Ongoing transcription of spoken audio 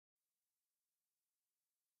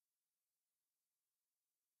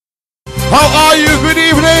How are you? Good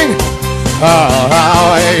evening.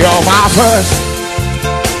 You're my first,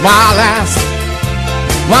 my last,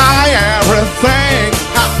 my everything.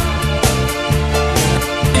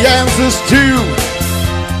 The answers to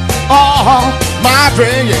all my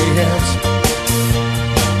dreams.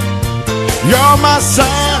 You're my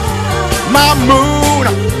sun, my moon.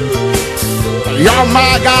 You're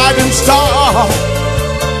my guiding star.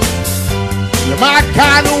 You're my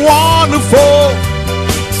kind of wonderful.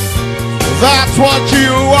 That's what you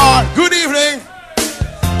are. Good evening.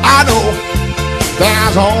 I know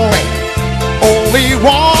there's only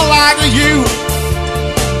one like you.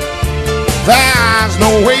 There's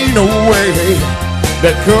no way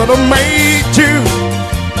that could have made you.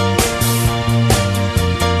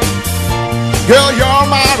 Girl, you're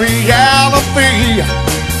my reality.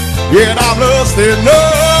 Yet I'm lost in a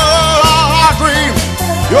dream.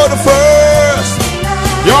 You're the first,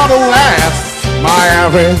 you're the last, my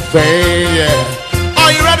everything, yeah.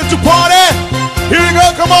 Are you ready to party? Here we go,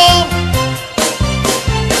 come on.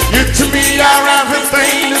 You to me are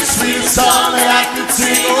everything, the sweetest song that I could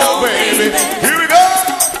sing, oh baby. Here we go.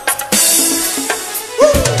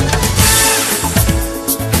 Woo.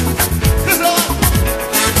 Good on.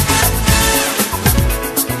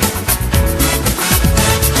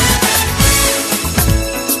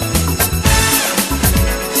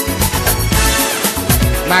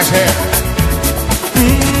 Nice hair.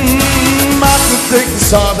 I could take the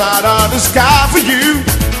stars out of the sky for you.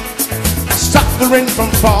 Stop the rain from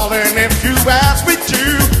falling if you ask me to.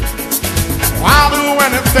 I'll do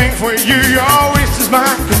anything for you, your wish is my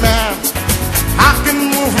command. I can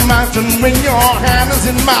move a mountain when your hand is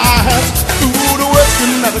in my hand. Ooh, the words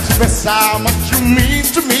can never express how much you mean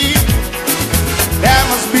to me. There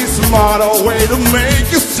must be some other way to make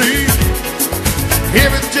you see. If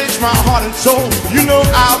it takes my heart and soul, you know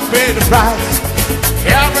I'll pay the price.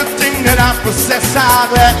 Everything that I possess, I'd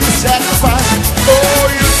let you sacrifice. Oh,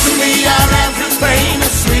 you to me are everything, the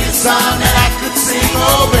sweetest song that I could sing,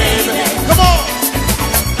 oh baby. Come on,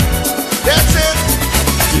 that's it.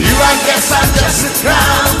 To you I guess I'm just a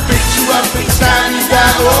clown. Pick you up and stand you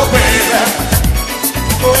down, oh baby.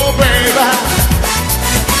 Oh baby.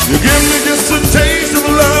 You give me just a taste of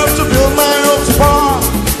love to build my hopes upon.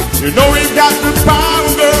 You know we've got the power,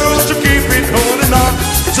 girls, to keep it holding on.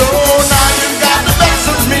 So now you've got the best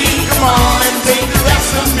of me. Come on and take the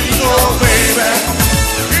rest of me, oh baby.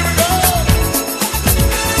 Here we go.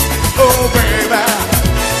 Oh baby.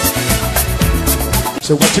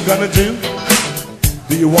 So what you gonna do?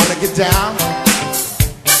 Do you wanna get down?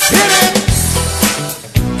 Hit it.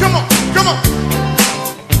 Come on, come on.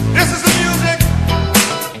 This is the music.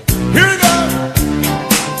 Here we go.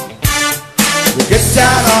 You get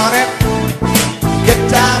down on it. Get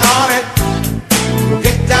down on it.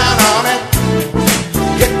 Get down on it.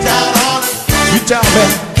 Get down on it. You tell me.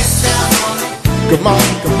 Get down on it. Come on,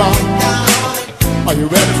 come on. Are you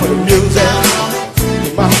ready for the music?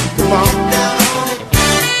 Come on, come on.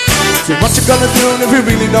 See what you gonna do if you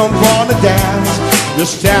really don't wanna dance?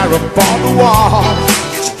 Just stare up on the wall.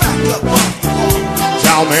 Get your back up on the wall.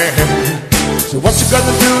 Tell me. So what you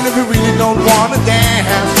gonna do if you really don't wanna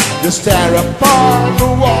dance? Just stare up on the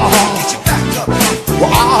wall. Get your back up. Well,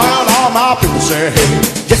 I heard all my people say,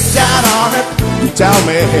 get down on it. You tell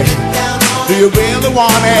me, do you really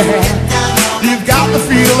want it? You've got the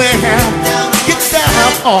feeling. Get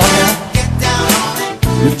down on it.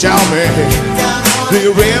 You tell me, do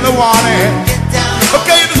you really want it?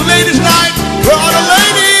 Okay, it is ladies' night. For all the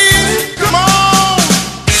ladies, come on.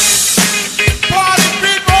 Party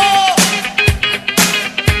people.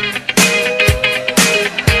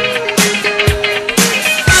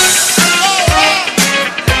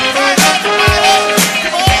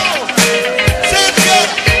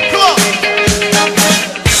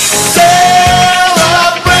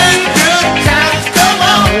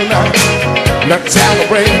 Let's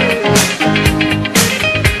celebrate.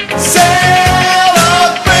 Celebrate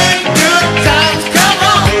good times, come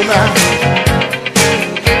on now.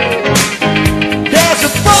 There's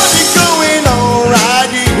a party going on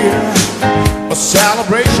right here. A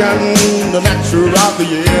celebration, the nectar of the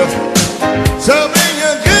year. So bring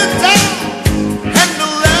a good time and the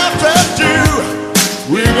laughter too.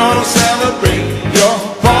 We're gonna celebrate your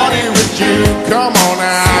party with you. Come on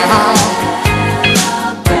now.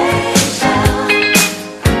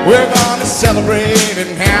 We're gonna celebrate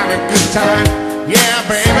and have a good time. Yeah,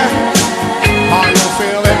 baby. How you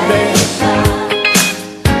feeling, baby?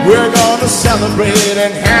 We're gonna celebrate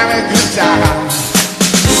and have a good time.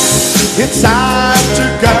 It's time to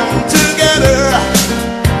come together.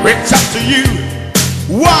 It's up to you.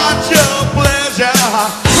 What's your pleasure?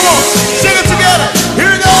 Come on, sing it together.